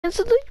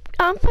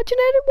I'm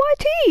Fudgenated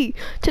YT.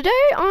 Today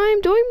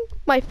I'm doing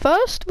my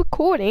first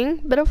recording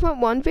Battlefront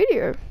 1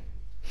 video.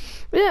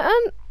 Yeah,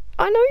 and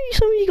I know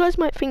some of you guys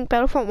might think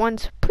Battlefront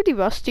 1's pretty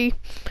rusty,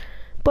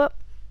 but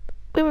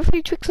with a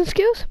few tricks and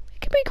skills,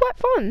 it can be quite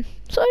fun.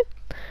 So,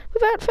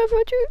 without further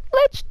ado,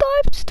 let's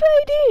dive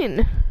straight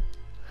in.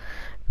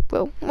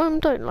 Well, I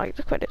don't like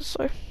the credits,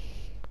 so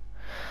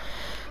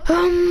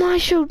I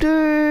shall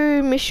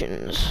do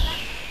missions.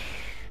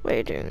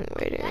 Waiting.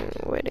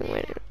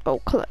 Oh,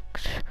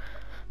 collect.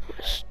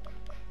 Let's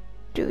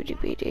do the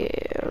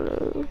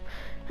video.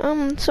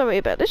 Sorry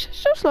about this,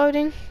 it's just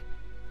loading.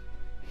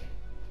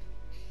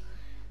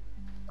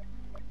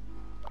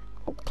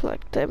 Oh,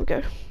 collect, there we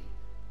go.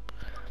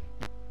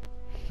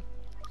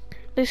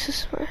 This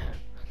is where...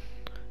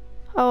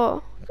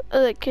 Oh,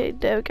 okay,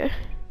 there we go.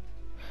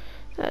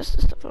 That's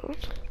the stuff I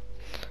want.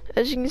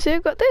 As you can see,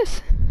 I've got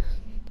this,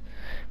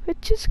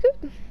 which is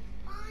good.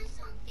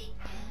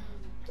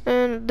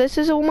 And this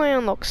is all my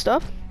unlock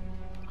stuff.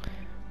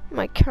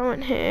 My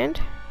current hand.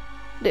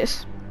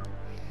 This.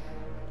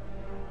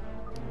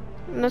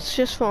 And that's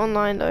just for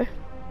online though.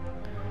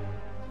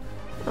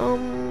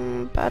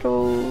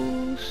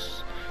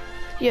 Battles.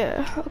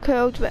 Yeah, okay,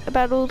 I'll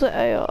battle the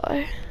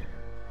AI.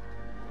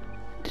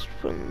 This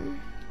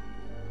one.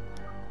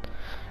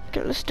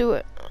 Okay, let's do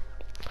it.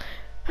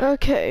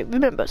 Okay,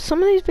 remember,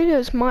 some of these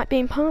videos might be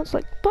in parts,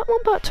 like part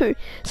 1, part 2.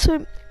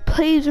 So,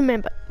 please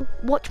remember,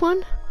 watch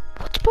one.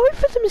 Watch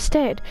both of them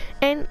instead.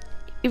 And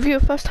if you're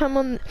first time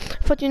on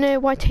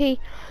Fudgenated YT,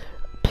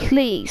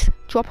 please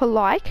drop a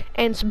like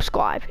and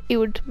subscribe. It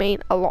would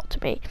mean a lot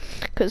to me.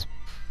 Because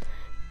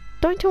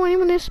don't tell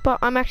anyone this, but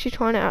I'm actually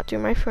trying to outdo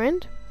my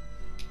friend.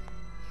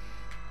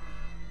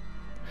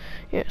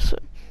 Yeah, so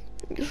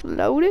just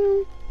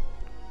loading.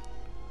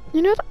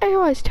 You know the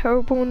AI is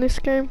terrible in this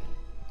game,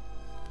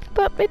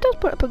 but it does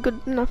put up a good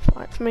enough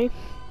fight for me.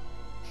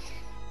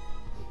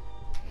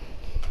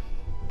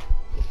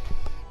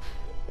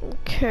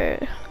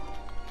 Okay.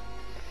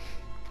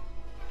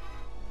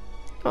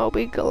 I'll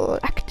be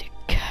galactic.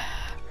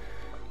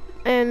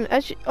 And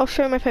I'll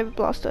show you my favorite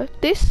blaster.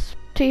 This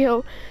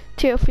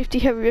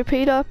TL50 heavy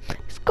repeater,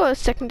 it's got a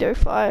secondary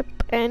fire,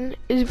 and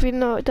even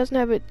though it doesn't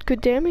have a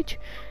good damage,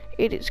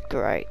 it is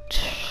great.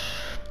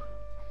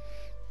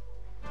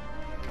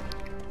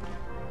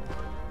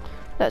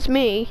 That's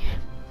me.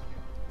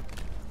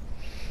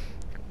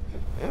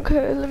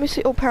 Okay, let me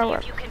see. Oh, power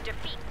up. You can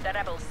defeat the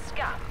rebel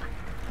scum.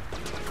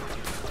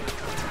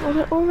 Oh,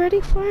 they're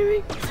already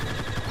firing?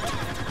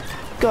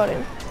 Got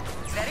him.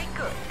 Very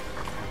good.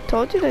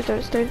 Told you they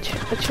don't stand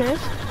a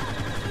chance.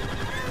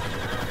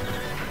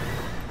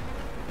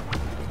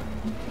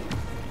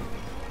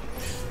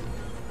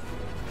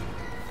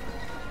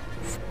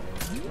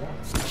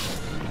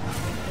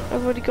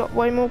 I've already got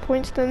way more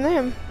points than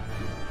them.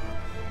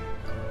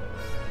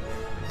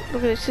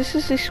 Look at this. This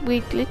is this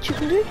weird glitch you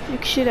can do. You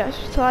can shoot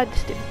outside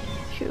the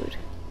shield,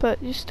 but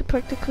just to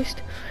practically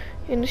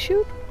in the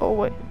shield. Oh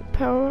wait.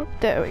 Power up,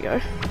 there we go.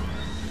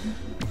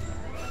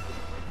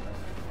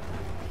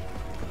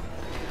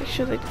 Make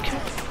sure they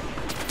can.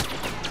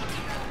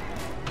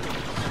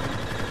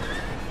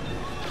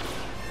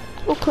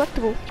 Oh,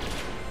 collectible.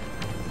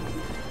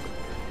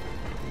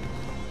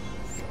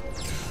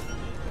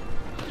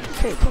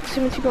 Okay,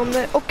 proximity bomb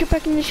there. Oh, get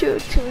back in the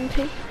shield,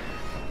 TNT.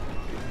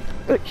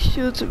 Right,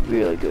 shields are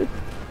really good.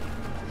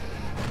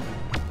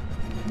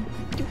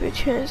 Give you a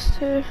chance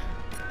to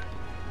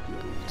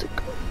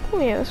go. Oh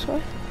yeah, that's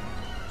right.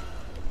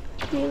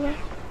 Yeah.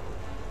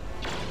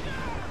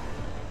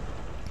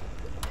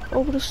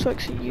 Orbital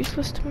strikes are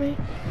useless to me.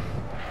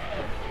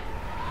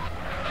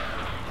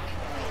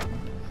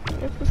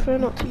 I prefer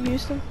not to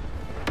use them.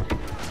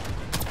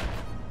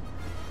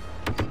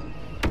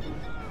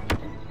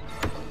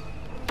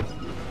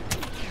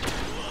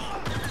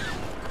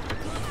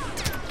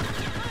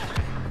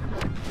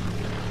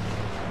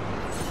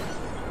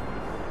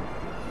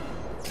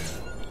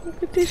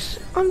 Look at this,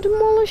 I'm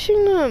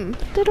demolishing them.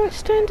 They don't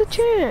stand a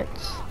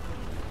chance.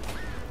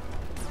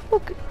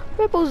 Look,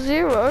 Rebel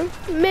 0,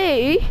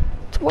 me,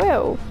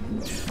 12.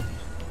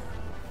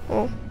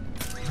 Oh.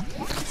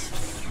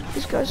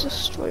 These guys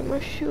destroy my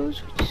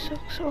shields, which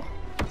sucks. Oh.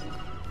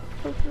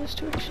 Go from this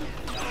direction.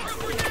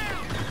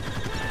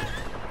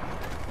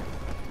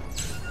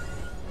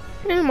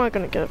 When am I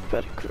gonna get a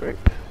better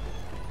grip?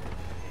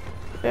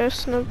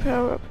 There's no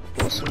power up.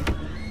 Awesome.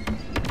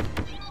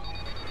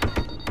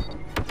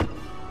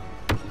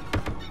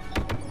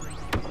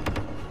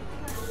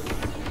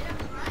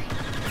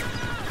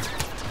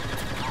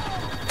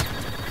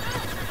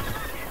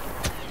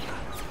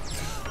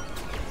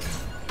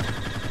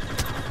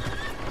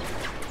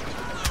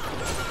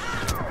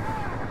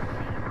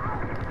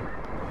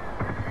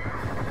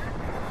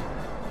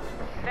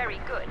 Very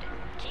good.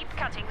 Keep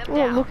cutting them Oh,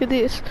 down. look at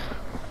this.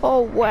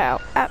 Oh wow,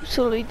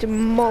 absolutely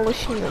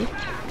demolishing them.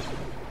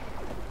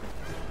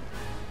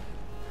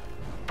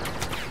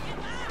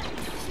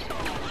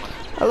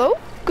 Hello?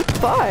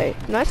 Goodbye.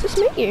 Nice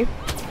to meet you.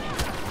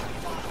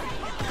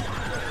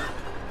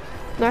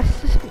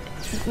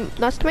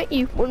 Nice to meet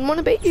you. Wouldn't want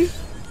to beat you.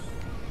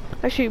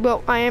 Actually,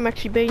 well, I am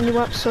actually beating you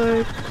up, so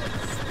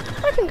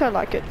I think I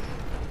like it.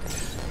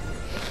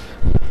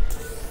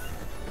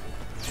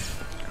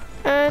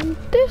 And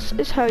this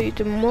is how you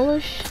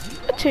demolish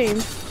a team.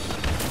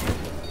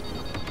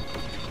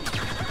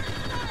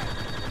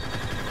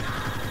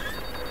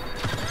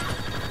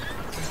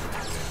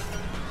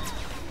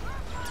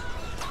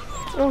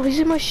 Oh, he's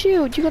in my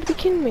shield. You gotta be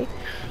kidding me.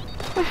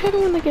 I hate it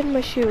when they get in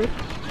my shield.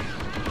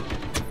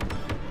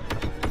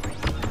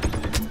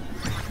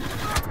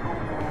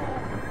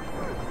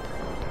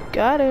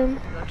 Got him.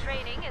 Your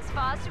training is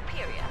far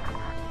superior.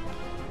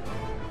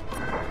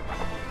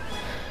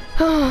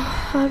 I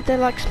hope they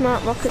like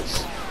smart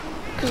rockets,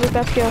 because we're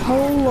about to get a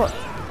whole lot.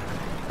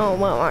 Oh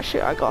well,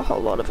 actually I got a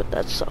whole lot of it.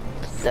 That sucked.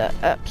 That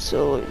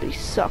absolutely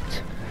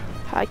sucked.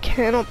 I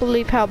cannot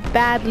believe how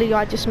badly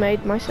I just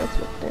made myself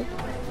look then.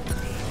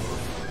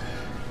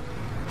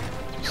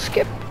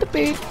 Skip the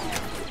beat.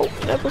 Oh,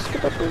 never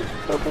skip a beat.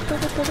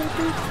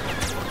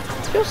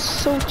 You're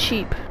so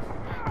cheap.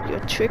 Your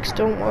tricks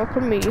don't work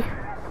on me.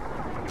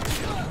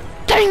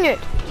 Dang it!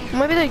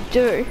 Maybe they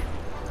do.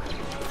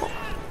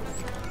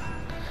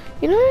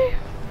 You know,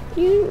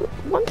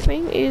 one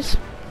thing is,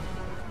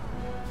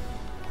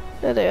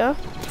 there they are.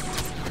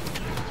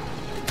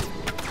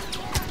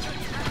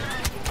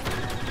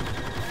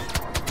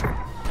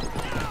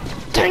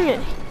 Dang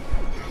it!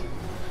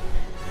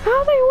 How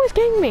are they always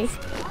getting me?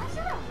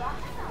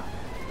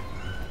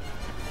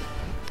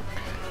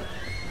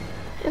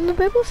 And the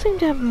rebels seem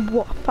to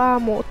have far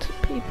more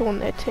people on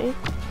their team,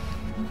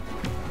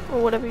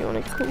 or whatever you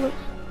want to call it.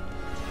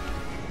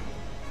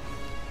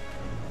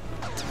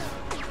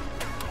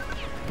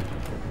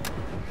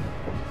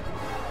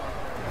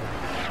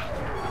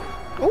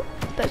 Oh,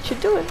 that should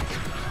do it.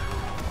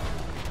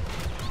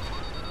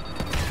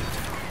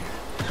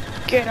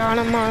 Get out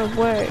of my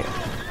way.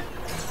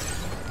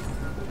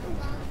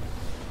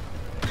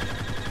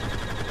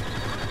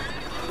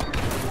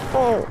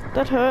 Oh,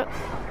 that hurt.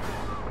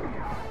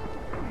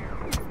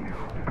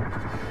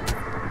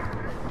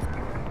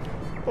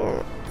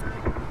 Oh.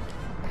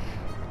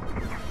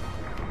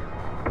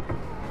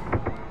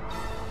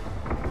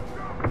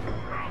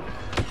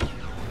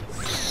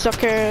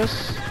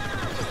 Suckers.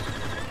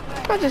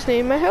 I just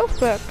need my health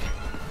back.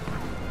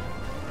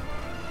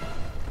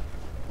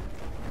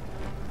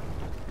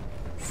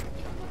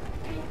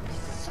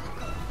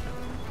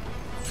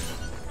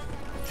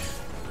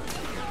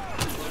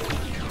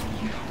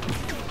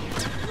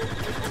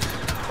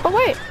 Oh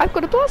wait, I've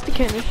got a blaster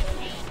cannon.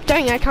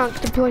 Dang, I can't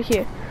deploy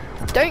here.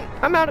 Dang,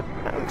 I'm out of...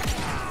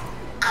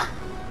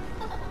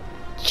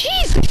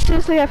 Jesus,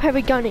 seriously, I have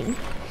heavy gunning.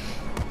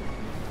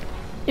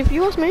 If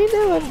you ask me,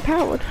 they're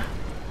overpowered.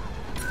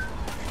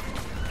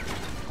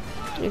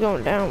 You're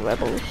going down,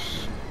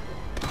 rebels.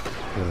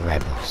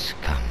 Rebels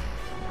come.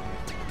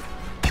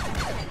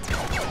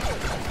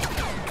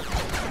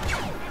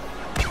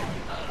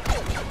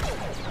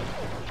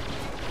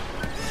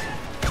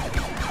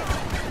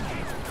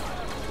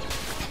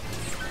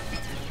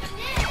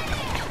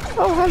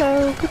 Oh,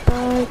 hello.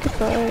 Goodbye,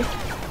 goodbye.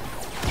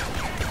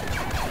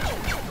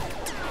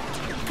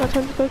 Now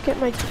time to go get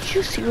my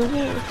juicy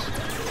rewards.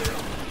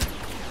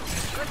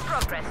 Good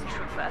progress,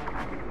 trooper.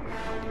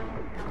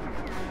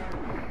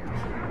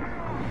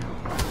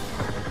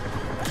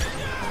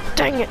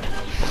 Dang it. I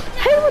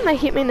hate when they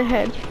hit me in the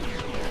head.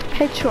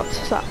 Headshots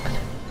sucked.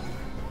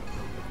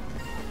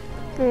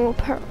 Oh,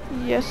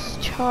 yes,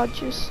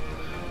 charges.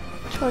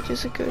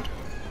 Charges are good.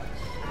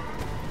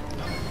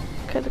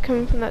 Okay, they're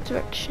coming from that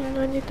direction.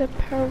 I need to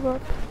power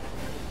up.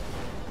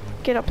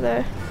 Get up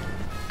there.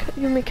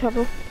 Give me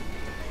cover.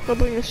 I'll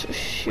bring this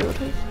shield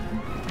in.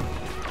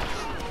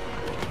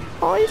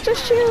 Oh, he's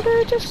just shielded.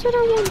 I just said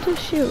I wanted to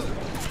shield.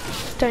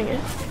 Dang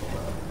it.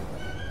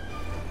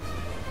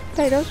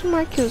 Hey, that's what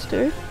my kills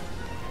do.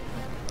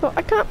 But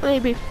I can't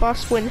really be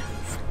fast when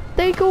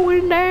they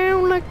going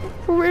down like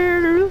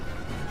real.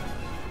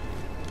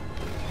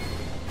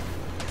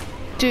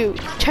 Dude,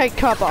 take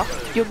cover.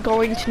 You're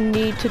going to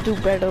need to do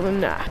better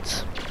than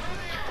that.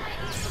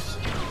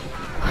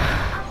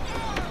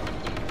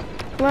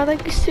 Well,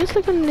 like,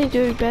 seriously gonna need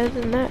to do better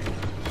than that.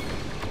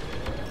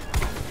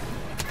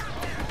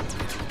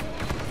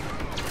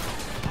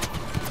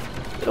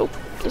 Oh,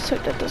 let's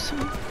hope that does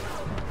something.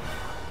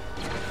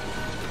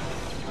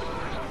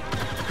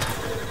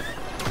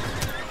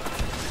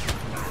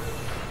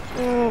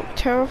 Oh,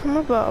 terror from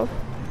above.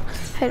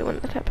 Hate it when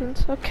that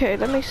happens. Okay,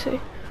 let me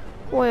see.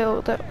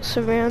 Well, that's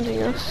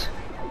surrounding us.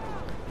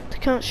 They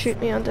can't shoot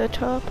me under the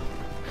top.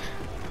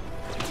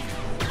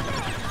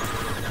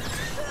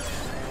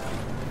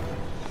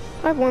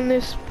 I won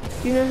this.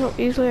 You know how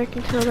easily I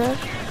can kill that?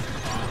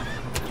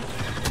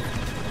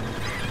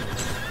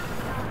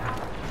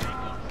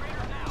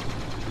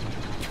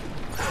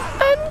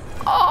 And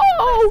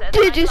oh,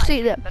 did you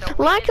see that?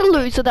 Like a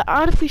loser, the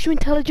artificial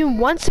intelligence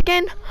once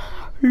again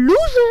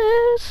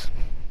loses.